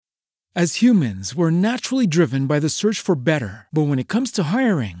As humans, we're naturally driven by the search for better. But when it comes to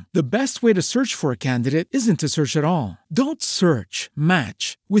hiring, the best way to search for a candidate isn't to search at all. Don't search,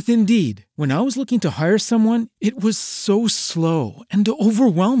 match with Indeed. When I was looking to hire someone, it was so slow and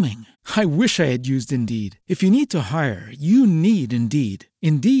overwhelming. I wish I had used Indeed. If you need to hire, you need Indeed.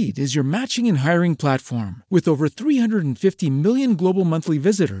 Indeed is your matching and hiring platform with over 350 million global monthly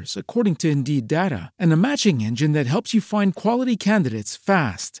visitors, according to Indeed data, and a matching engine that helps you find quality candidates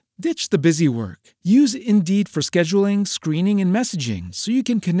fast. Ditch the busy work. Use Indeed for scheduling, screening, and messaging so you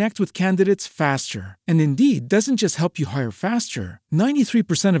can connect with candidates faster. And Indeed doesn't just help you hire faster.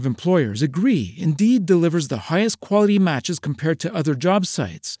 93% of employers agree Indeed delivers the highest quality matches compared to other job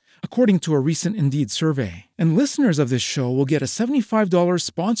sites, according to a recent Indeed survey. And listeners of this show will get a $75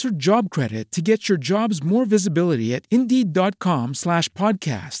 sponsored job credit to get your jobs more visibility at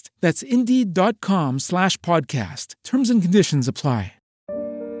Indeed.com/podcast. That's Indeed.com/podcast. Terms and conditions apply.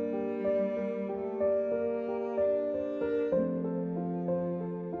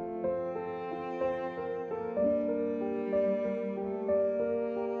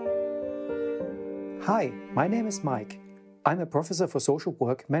 Hi, my name is Mike. I'm a professor for social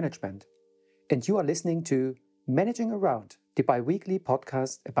work management, and you are listening to Managing Around, the bi-weekly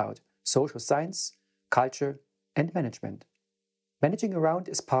podcast about social science, culture, and management. Managing Around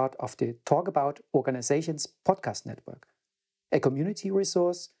is part of the Talk About Organizations podcast network, a community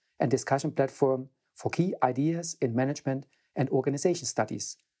resource and discussion platform for key ideas in management and organization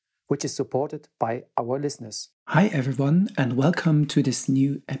studies, which is supported by our listeners. Hi everyone, and welcome to this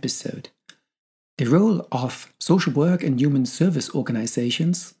new episode. The role of social work and human service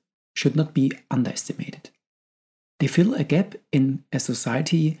organizations should not be underestimated. They fill a gap in a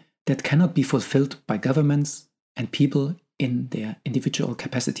society that cannot be fulfilled by governments and people in their individual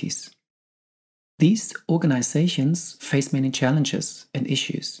capacities. These organizations face many challenges and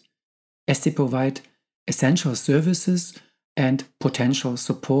issues, as they provide essential services and potential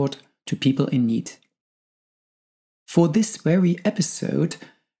support to people in need. For this very episode,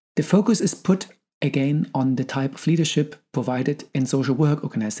 the focus is put again on the type of leadership provided in social work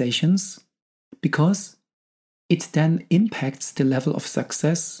organizations, because it then impacts the level of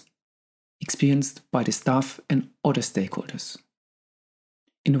success experienced by the staff and other stakeholders.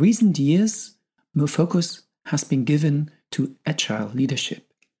 In recent years, more focus has been given to agile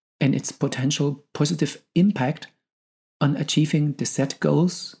leadership and its potential positive impact on achieving the set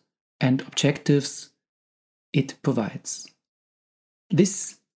goals and objectives it provides.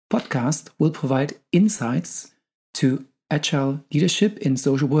 This podcast will provide insights to agile leadership in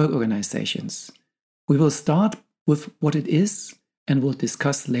social work organizations. We will start with what it is and will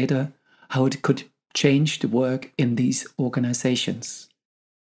discuss later how it could change the work in these organizations.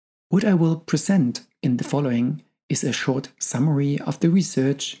 What I will present in the following is a short summary of the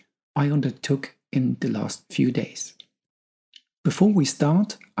research I undertook in the last few days. Before we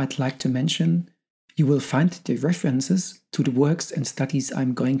start, I'd like to mention you will find the references to the works and studies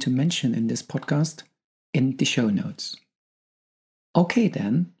I'm going to mention in this podcast in the show notes. Okay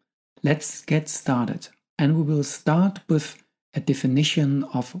then, let's get started, and we will start with a definition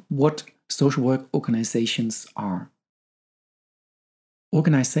of what social work organizations are.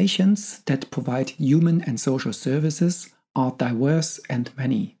 Organizations that provide human and social services are diverse and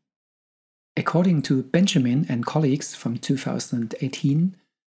many. According to Benjamin and colleagues from 2018,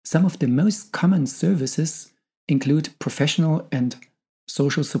 some of the most common services include professional and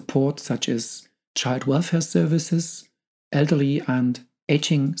social support such as child welfare services, elderly and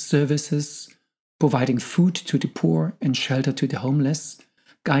aging services, providing food to the poor and shelter to the homeless,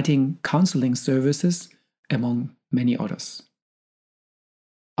 guiding counseling services, among many others.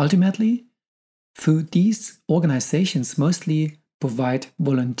 Ultimately, through these organizations mostly provide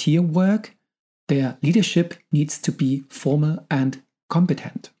volunteer work, their leadership needs to be formal and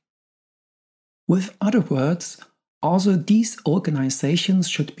competent. With other words, also these organizations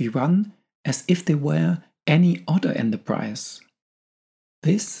should be run as if they were any other enterprise.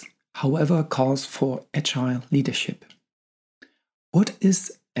 This, however, calls for agile leadership. What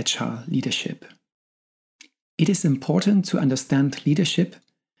is agile leadership? It is important to understand leadership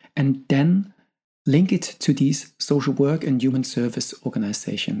and then link it to these social work and human service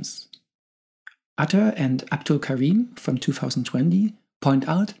organizations. Atta and Abdul Karim from 2020 point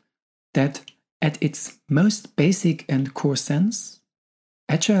out that at its most basic and core sense,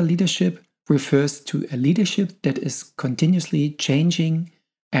 agile leadership refers to a leadership that is continuously changing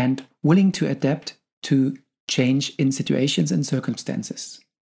and willing to adapt to change in situations and circumstances.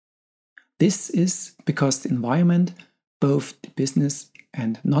 This is because the environment, both the business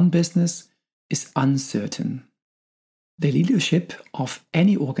and non-business, is uncertain. The leadership of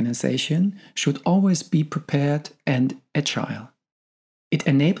any organization should always be prepared and agile. It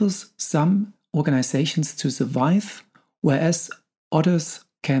enables some organizations to survive, whereas others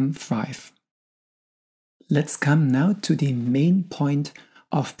can thrive. Let's come now to the main point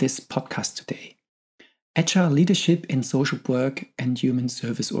of this podcast today: agile leadership in social work and human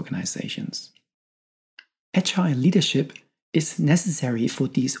service organizations. Agile leadership is necessary for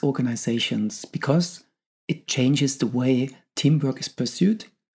these organizations because it changes the way teamwork is pursued,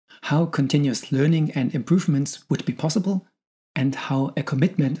 how continuous learning and improvements would be possible, and how a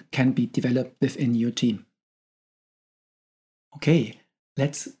commitment can be developed within your team. Okay,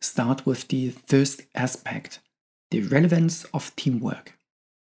 let's start with the first aspect, the relevance of teamwork.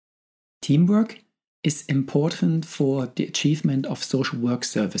 Teamwork is important for the achievement of social work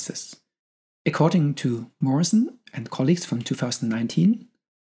services. According to Morrison and colleagues from 2019,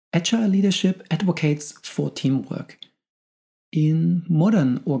 agile leadership advocates for teamwork. In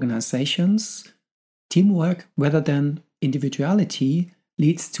modern organizations, teamwork rather than individuality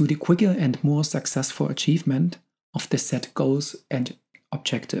leads to the quicker and more successful achievement of the set goals and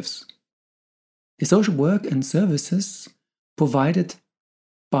objectives. The social work and services provided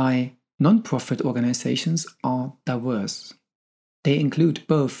by non-profit organizations are diverse. They include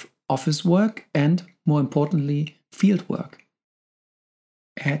both office work and, more importantly, field work.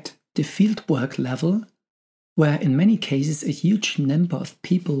 At the field work level, where in many cases a huge number of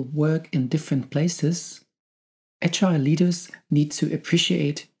people work in different places, agile leaders need to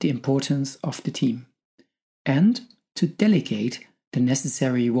appreciate the importance of the team and to delegate the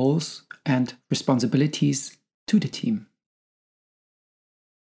necessary roles and responsibilities to the team.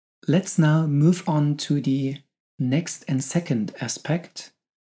 Let's now move on to the next and second aspect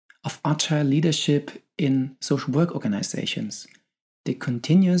of agile leadership in social work organizations, the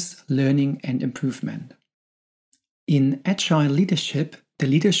continuous learning and improvement. In agile leadership, the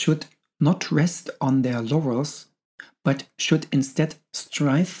leader should not rest on their laurels, but should instead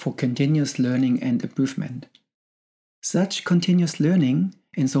strive for continuous learning and improvement. Such continuous learning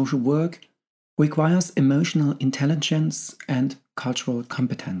in social work requires emotional intelligence and cultural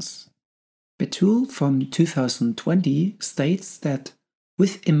competence. Betul from 2020 states that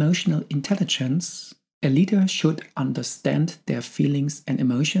with emotional intelligence, a leader should understand their feelings and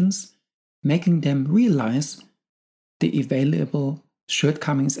emotions, making them realize the available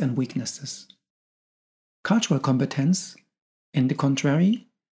shortcomings and weaknesses. Cultural competence, on the contrary,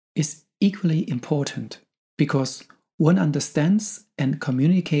 is equally important because one understands and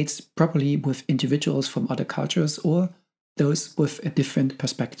communicates properly with individuals from other cultures or those with a different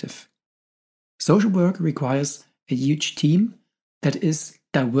perspective. Social work requires a huge team that is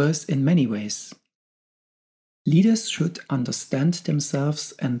diverse in many ways. Leaders should understand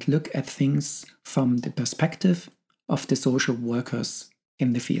themselves and look at things from the perspective of the social workers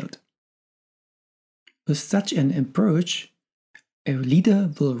in the field. With such an approach, a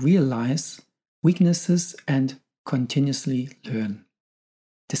leader will realize weaknesses and continuously learn.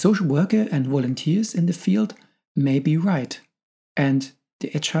 The social worker and volunteers in the field may be right, and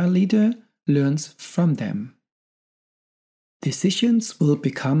the agile leader learns from them. Decisions will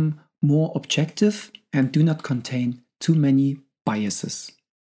become more objective and do not contain too many biases.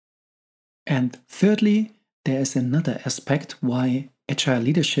 And thirdly, there is another aspect why agile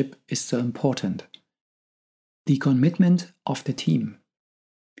leadership is so important: the commitment of the team.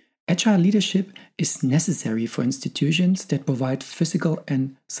 Agile leadership is necessary for institutions that provide physical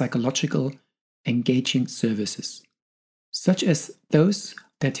and psychological engaging services, such as those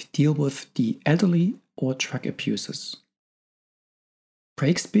that deal with the elderly or drug abusers.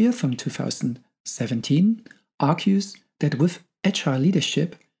 Breakspear from 2017 argues that with agile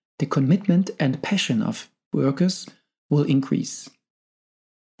leadership, the commitment and passion of workers will increase.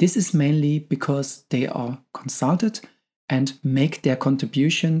 This is mainly because they are consulted and make their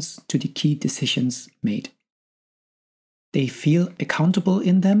contributions to the key decisions made. They feel accountable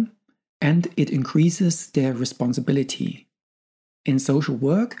in them, and it increases their responsibility. In social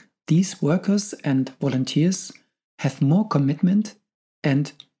work, these workers and volunteers have more commitment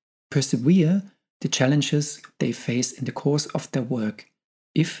and persevere the challenges they face in the course of their work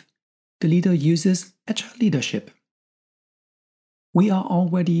if the leader uses agile leadership. We are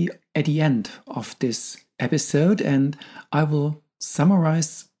already at the end of this episode, and I will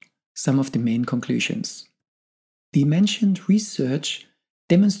summarize some of the main conclusions. The mentioned research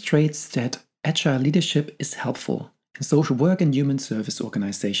demonstrates that agile leadership is helpful in social work and human service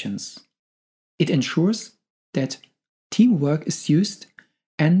organizations. It ensures that teamwork is used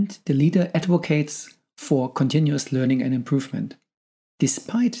and the leader advocates for continuous learning and improvement,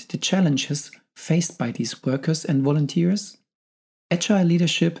 despite the challenges faced by these workers and volunteers, agile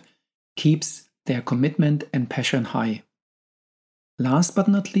leadership keeps their commitment and passion high. Last but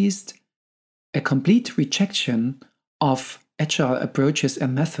not least, a complete rejection of agile approaches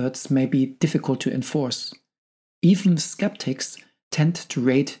and methods may be difficult to enforce. Even skeptics tend to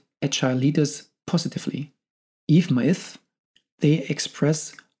rate agile leaders positively, even if they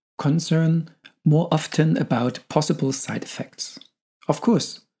express concern more often about possible side effects. Of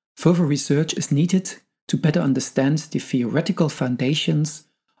course, further research is needed to better understand the theoretical foundations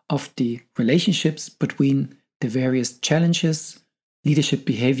of the relationships between the various challenges, leadership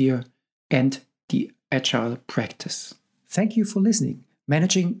behavior, and the agile practice. Thank you for listening.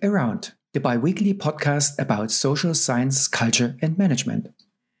 Managing Around, the bi-weekly podcast about social science, culture, and management.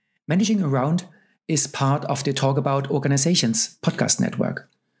 Managing Around is part of the Talk About Organizations podcast network,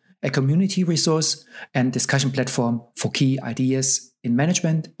 a community resource and discussion platform for key ideas in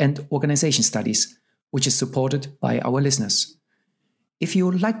management and organization studies, which is supported by our listeners. If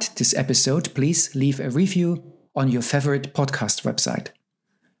you liked this episode, please leave a review on your favorite podcast website.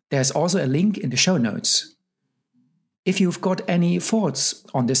 There's also a link in the show notes. If you've got any thoughts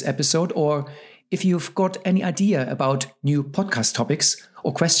on this episode, or if you've got any idea about new podcast topics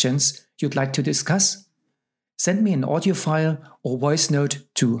or questions you'd like to discuss, send me an audio file or voice note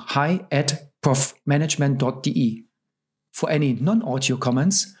to hi@profmanagement.de. For any non-audio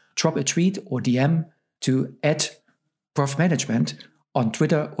comments, drop a tweet or DM to @profmanagement on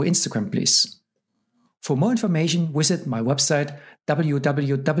Twitter or Instagram, please. For more information, visit my website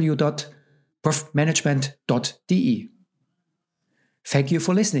www.profmanagement.de. Thank you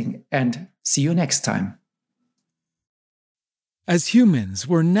for listening and see you next time. As humans,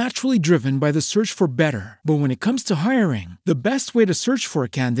 we're naturally driven by the search for better. But when it comes to hiring, the best way to search for a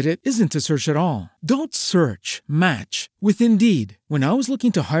candidate isn't to search at all. Don't search, match with Indeed. When I was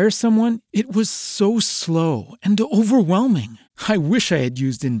looking to hire someone, it was so slow and overwhelming. I wish I had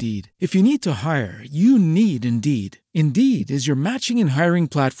used Indeed. If you need to hire, you need Indeed. Indeed is your matching and hiring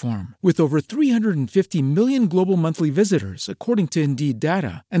platform with over 350 million global monthly visitors, according to Indeed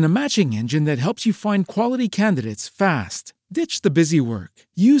data, and a matching engine that helps you find quality candidates fast. Ditch the busy work.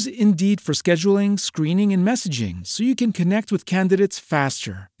 Use Indeed for scheduling, screening, and messaging so you can connect with candidates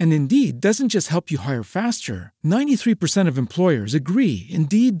faster. And Indeed doesn't just help you hire faster. 93% of employers agree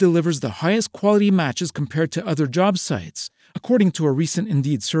Indeed delivers the highest quality matches compared to other job sites, according to a recent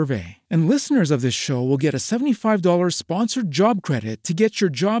Indeed survey. And listeners of this show will get a $75 sponsored job credit to get your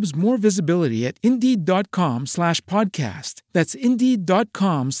jobs more visibility at Indeed.com/podcast. That's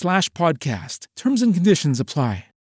Indeed.com/podcast. Terms and conditions apply.